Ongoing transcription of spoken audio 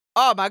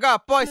Oh my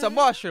god, poison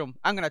mushroom.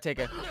 I'm gonna take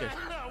it. Okay.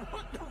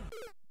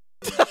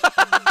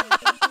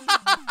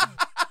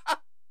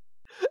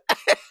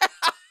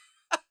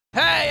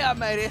 Hey, I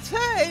made it.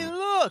 Hey,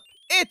 look.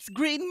 It's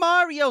Green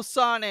Mario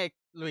Sonic.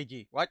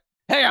 Luigi, what?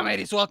 Hey, I made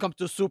it. Welcome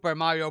to Super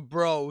Mario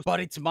Bros.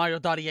 But it's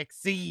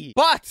Mario.exe.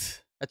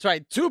 But, that's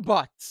right, 2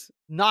 buts.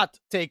 Not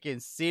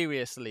taken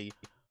seriously.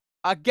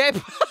 A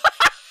game...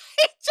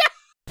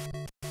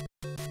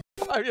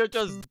 Mario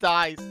just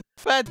dies.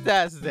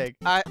 Fantastic.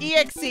 An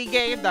EXE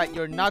game that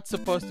you're not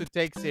supposed to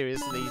take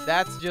seriously.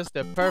 That's just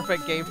the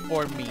perfect game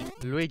for me.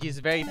 Luigi's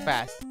very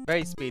fast,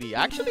 very speedy.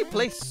 Actually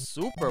plays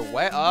super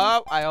well.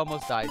 Oh, I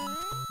almost died.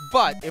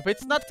 But if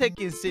it's not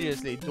taken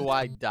seriously, do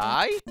I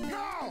die?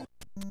 No!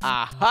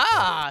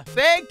 Aha!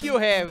 Thank you,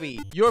 Heavy.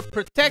 Your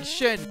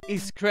protection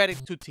is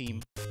credit to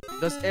team.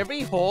 Does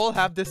every hole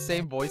have the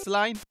same voice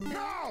line?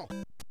 No!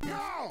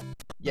 No!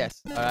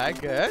 Yes.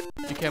 Alright, good.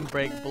 You can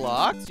break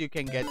blocks. You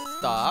can get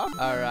stuff.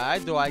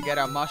 Alright, do I get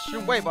a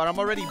mushroom? Wait, but I'm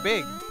already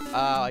big.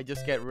 I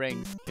just get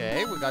rings.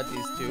 Okay, we got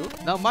these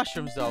 2. No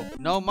mushrooms, though.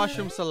 No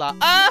mushrooms allowed.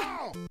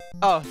 Ah!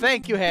 Oh,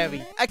 thank you,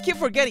 Heavy. I keep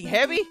forgetting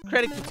Heavy.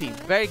 Credit to team.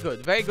 Very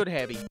good. Very good,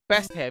 Heavy.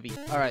 Best Heavy.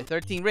 Alright,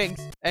 13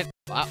 rings. And,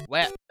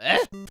 well,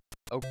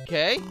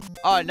 okay.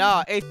 Oh,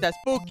 no. It's the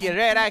spooky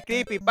red-eye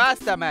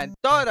creepypasta, man.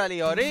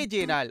 Totally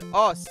original.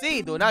 Oh,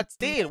 see, do not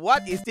steal.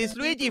 What is this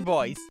Luigi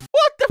voice?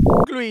 What the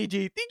f***,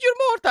 Luigi? Did your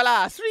mortal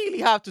ass really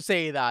have to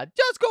say that?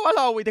 Just go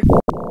along with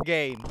the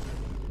game.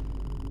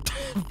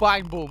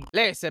 Fine, boom.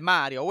 Listen,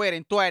 Mario, we're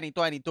in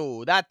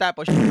 2022. That type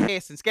of shit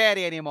isn't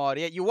scary anymore.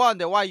 Yet you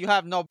wonder why you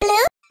have no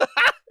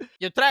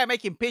You try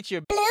making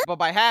picture but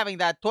by having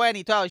that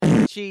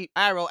 2012 sheet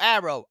arrow.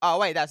 Oh,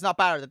 wait, that's not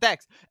part of the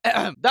text.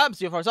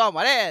 Dumps you for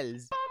someone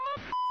else.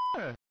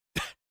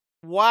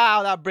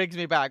 Wow, that brings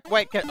me back.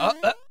 Wait, can...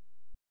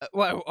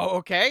 well,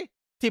 okay.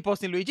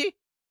 T-posting Luigi?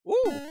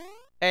 Ooh.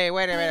 Hey,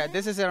 wait a minute.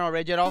 This is an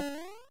original.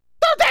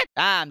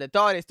 Damn, the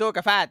tourist took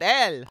a fat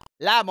L.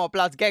 Lamo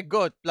plus get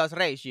good plus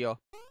ratio.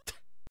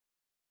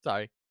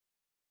 Sorry.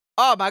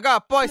 Oh my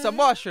god, poison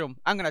mushroom.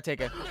 I'm gonna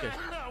take it. Okay.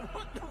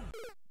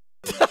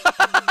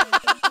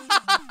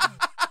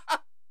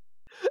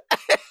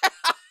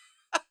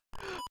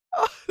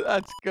 Oh,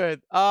 that's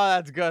good. Oh,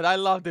 that's good. I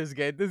love this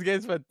game. This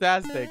game's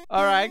fantastic.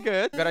 Alright,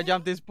 good. Gotta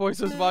jump these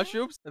poisonous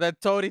mushrooms. That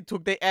Toady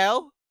took the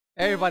L.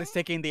 Everybody's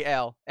taking the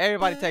L.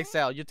 Everybody takes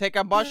L. You take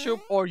a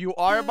mushroom or you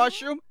are a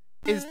mushroom.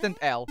 Instant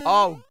L.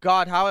 Oh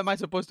god, how am I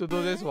supposed to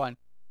do this one?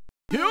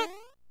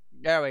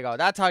 There we go.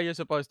 That's how you're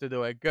supposed to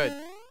do it. Good.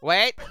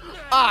 Wait.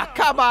 Ah,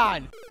 come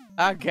on.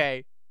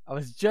 Okay. I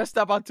was just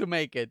about to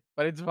make it,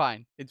 but it's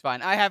fine. It's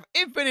fine. I have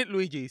infinite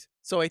Luigis,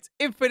 so it's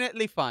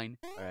infinitely fine.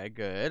 Alright,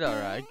 good.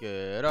 Alright,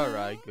 good.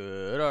 Alright,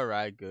 good.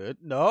 Alright, good.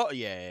 No,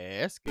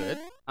 yes, good.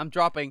 I'm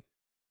dropping.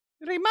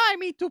 Remind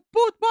me to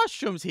put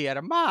mushrooms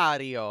here,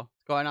 Mario.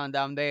 What's going on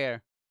down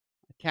there?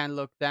 I can't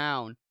look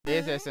down.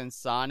 This isn't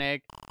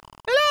Sonic.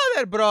 Hello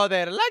there,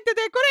 brother. Like the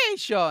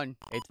decoration.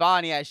 It's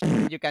funny as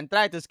shit. You can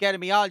try to scare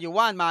me all you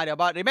want, Mario,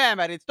 but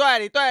remember, it's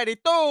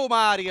 2022,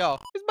 Mario.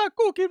 Is my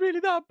cookie really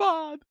that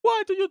bad?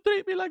 Why do you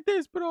treat me like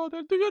this,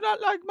 brother? Do you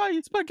not like my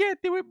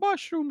spaghetti with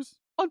mushrooms?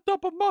 On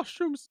top of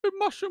mushrooms, with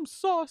mushroom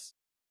sauce?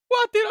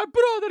 What did our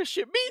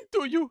brothership mean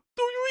to you?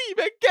 Do you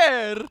even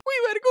care? We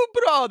were good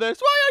brothers.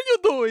 Why are you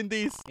doing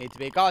this? It's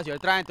because you're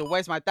trying to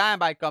waste my time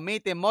by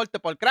committing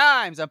multiple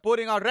crimes and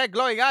putting on red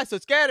glowing eyes to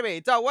scare me.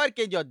 It's not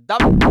working, you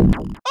dumb...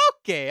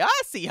 Okay,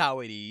 I see how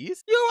it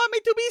is. You want me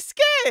to be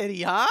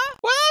scary, huh?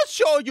 Well, I'll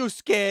show you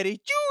scary.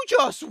 You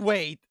just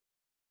wait.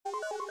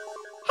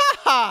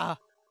 Ha!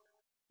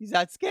 Is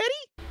that scary?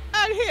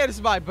 And here's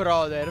my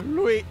brother,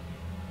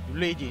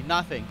 Luigi,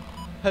 nothing.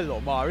 Hello,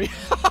 Mario.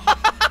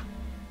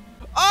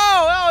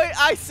 Oh,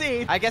 I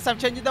see. I guess I'm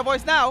changing the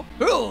voice now.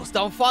 Rules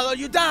don't follow,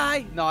 you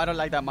die. No, I don't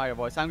like that Mario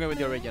voice. I'm going with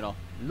the original.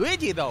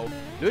 Luigi, though.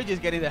 Luigi's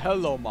getting the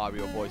Hello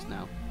Mario voice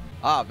now.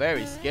 Ah,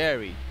 very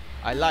scary.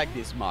 I like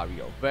this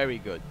Mario. Very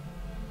good.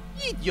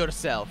 Eat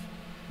yourself.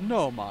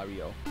 No,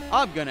 Mario.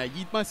 I'm gonna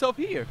eat myself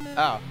here.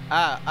 Ow.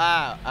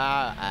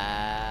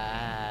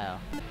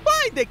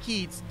 Find the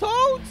kids.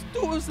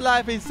 Toadstool's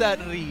life is at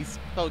risk.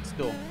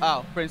 Toadstool.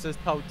 Oh, Princess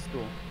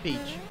Toadstool.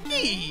 Peach.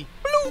 Key.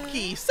 Blue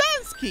key.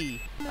 Sans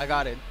key. I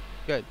got it.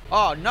 Good.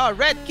 Oh, no.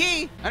 Red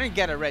key. I didn't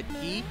get a red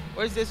key.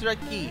 Where's this red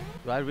key?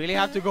 Do I really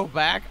have to go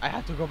back? I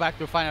have to go back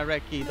to find a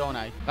red key, don't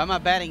I? If I'm a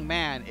betting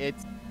man,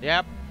 it's...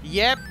 Yep.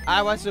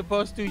 I was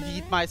supposed to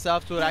eat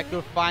myself so that I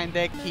could find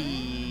the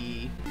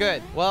key.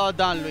 Good. Well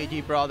done, Luigi,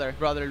 brother.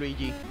 Brother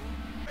Luigi.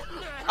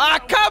 Ah,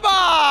 come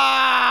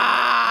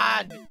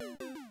on!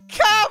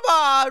 Come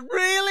on!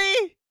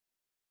 Really?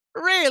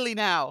 Really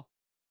now?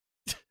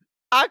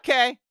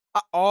 Okay.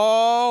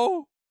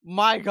 Oh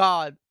my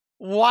god.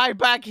 Why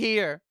back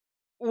here?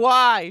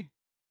 Why?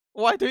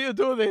 Why do you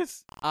do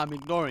this? I'm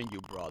ignoring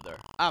you, brother.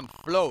 I'm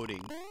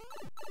floating.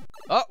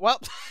 Oh, well.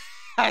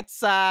 That's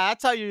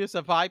how you use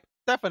a pipe.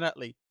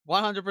 Definitely.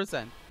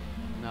 100%.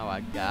 Now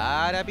I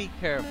gotta be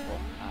careful.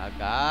 I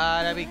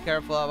gotta be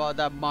careful about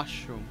that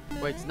mushroom.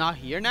 Wait, it's not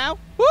here now?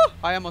 Woo!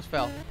 I almost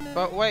fell.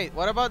 But wait,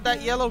 what about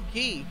that yellow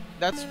key?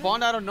 that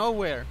spawned out of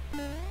nowhere.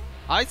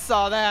 I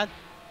saw that.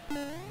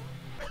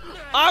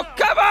 Oh,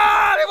 come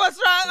on! It was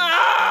right.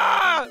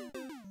 Ah!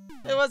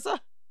 It was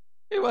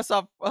a.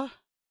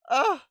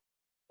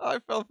 I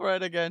fell for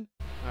it again.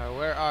 Alright,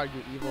 where are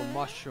you, evil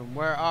mushroom?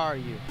 Where are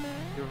you?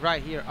 You're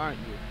right here, aren't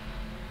you?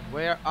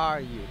 Where are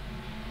you?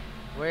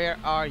 Where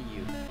are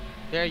you?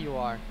 There you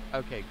are.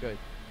 Okay, good.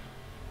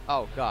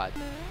 Oh, God.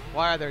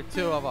 Why are there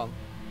two of them?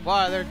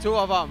 Why are there two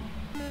of them?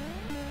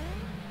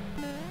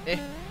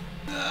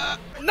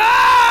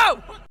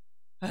 No!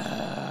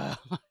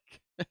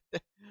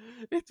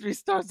 It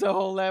restarts the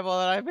whole level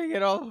and I pick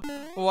it up.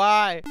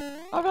 Why?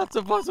 I'm not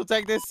supposed to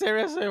take this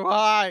seriously.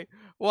 Why?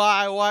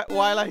 Why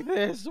like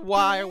this?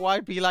 Why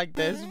be like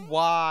this?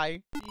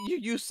 Why?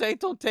 You say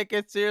don't take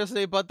it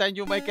seriously, but then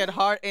you make it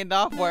hard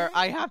enough where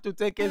I have to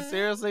take it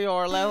seriously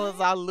or else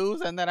I'll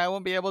lose and then I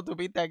won't be able to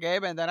beat the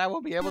game and then I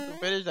won't be able to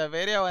finish the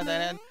video and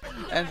then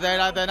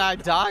I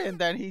die and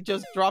then he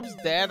just drops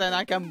dead and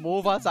I can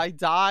move as I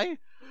die.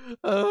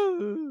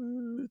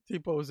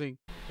 T-posing.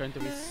 Trying to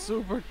be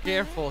super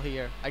careful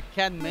here. I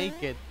can't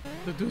make it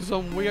to do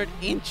some weird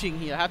inching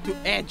here. I have to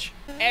edge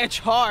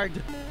hard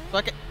so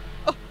I can.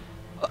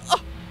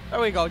 There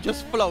we go.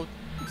 Just float.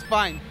 It's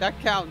fine. That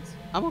counts.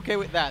 I'm okay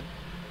with that.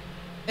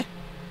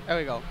 There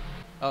we go.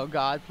 Oh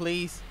God,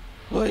 please,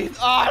 please.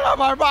 Oh, I love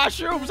our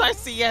mushrooms. I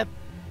see it.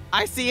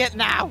 I see it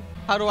now.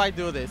 How do I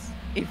do this?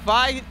 If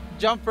I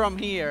jump from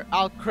here,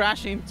 I'll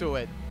crash into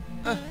it.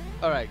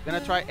 All right,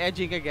 gonna try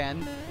edging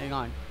again. Hang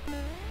on.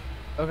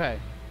 Okay.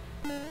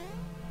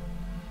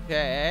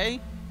 Okay.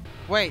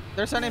 Wait,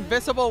 there's an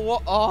invisible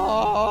wall.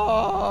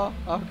 Oh,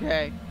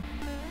 okay.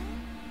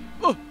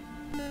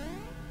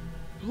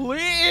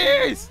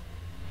 Please!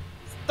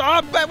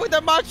 Stop it with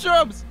the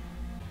mushrooms!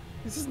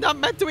 This is not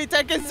meant to be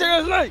taken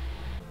seriously!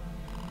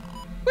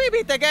 We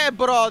beat the game,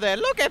 brother.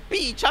 Look at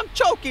Peach. I'm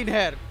choking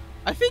her.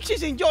 I think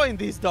she's enjoying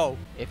this, though.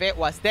 If it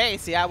was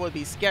Daisy, I would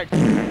be scared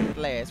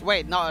less.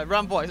 Wait, no,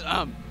 wrong voice.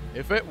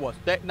 If it was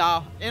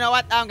no, you know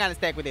what? I'm gonna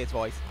stick with this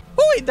voice.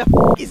 Who in the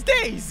f is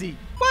Daisy?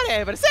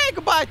 Whatever. Say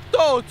goodbye,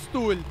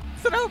 Toadstool.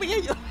 Throw me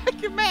at you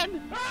like a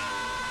man.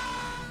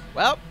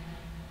 Well,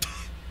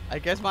 I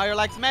guess Mario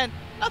likes men.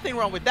 Nothing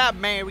wrong with that,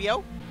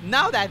 Mario.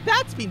 Now that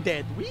that's been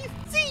dealt with,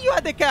 see you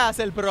at the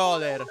castle,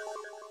 brother.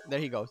 There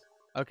he goes.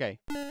 Okay.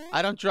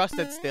 I don't trust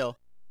it still.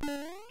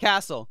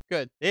 Castle.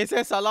 Good. This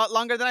is a lot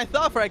longer than I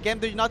thought for a game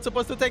that you're not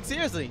supposed to take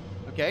seriously.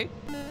 Okay.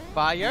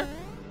 Fire.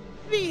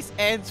 This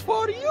ends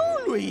for you,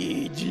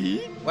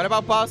 Luigi. What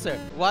about Bowser?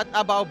 What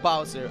about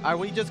Bowser? Are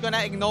we just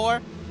gonna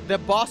ignore the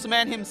boss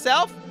man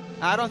himself?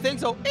 I don't think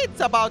so.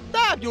 It's about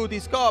time you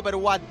discover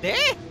what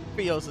death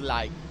feels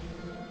like.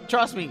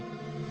 Trust me.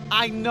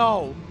 I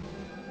know.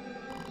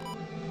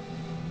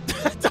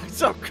 That's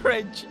so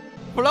cringe.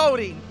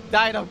 Floating.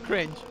 Died of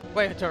cringe.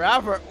 Wait,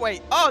 forever.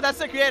 Wait. Oh, that's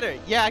the creator.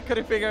 Yeah, I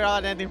couldn't figure out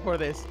an ending for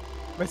this.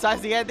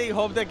 Besides the ending,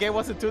 hope the game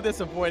wasn't too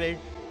disappointing.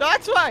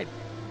 That's fine.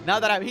 Now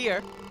that I'm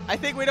here, I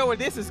think we know where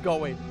this is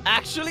going.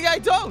 Actually, I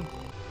don't.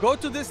 Go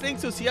to this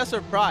link to see a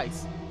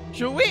surprise.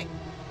 Should we?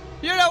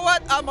 You know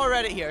what? I'm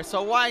already here,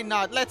 so why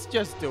not? Let's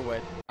just do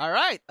it. All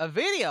right, a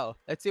video.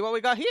 Let's see what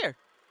we got here.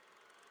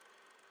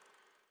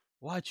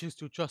 Why choose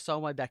to trust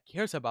someone that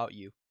cares about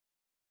you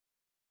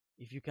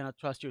if you cannot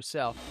trust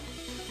yourself?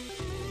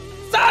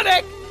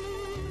 Sonic!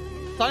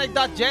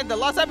 Sonic.gen, the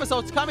last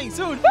episode's coming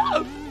soon.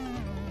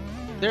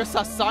 There's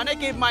a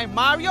Sonic in my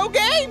Mario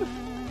game?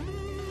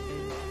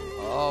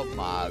 Oh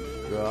my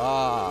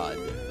God.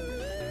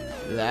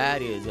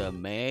 That is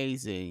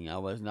amazing. I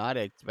was not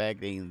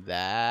expecting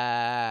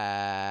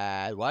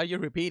that. Why are you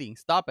repeating?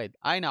 Stop it.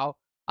 I know.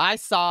 I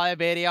saw a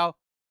video.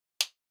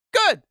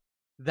 Good.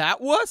 That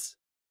was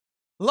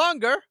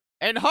longer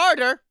and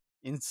harder,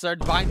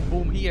 insert vine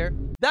boom here,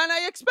 than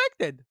I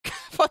expected.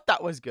 But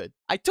that was good.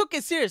 I took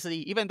it seriously,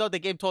 even though the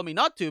game told me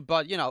not to,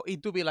 but you know,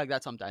 it do be like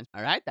that sometimes.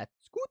 All right, that's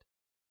good.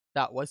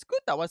 That was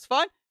good. That was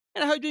fun.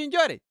 And I hope you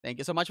enjoyed it. Thank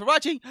you so much for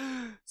watching.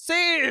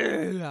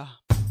 See ya.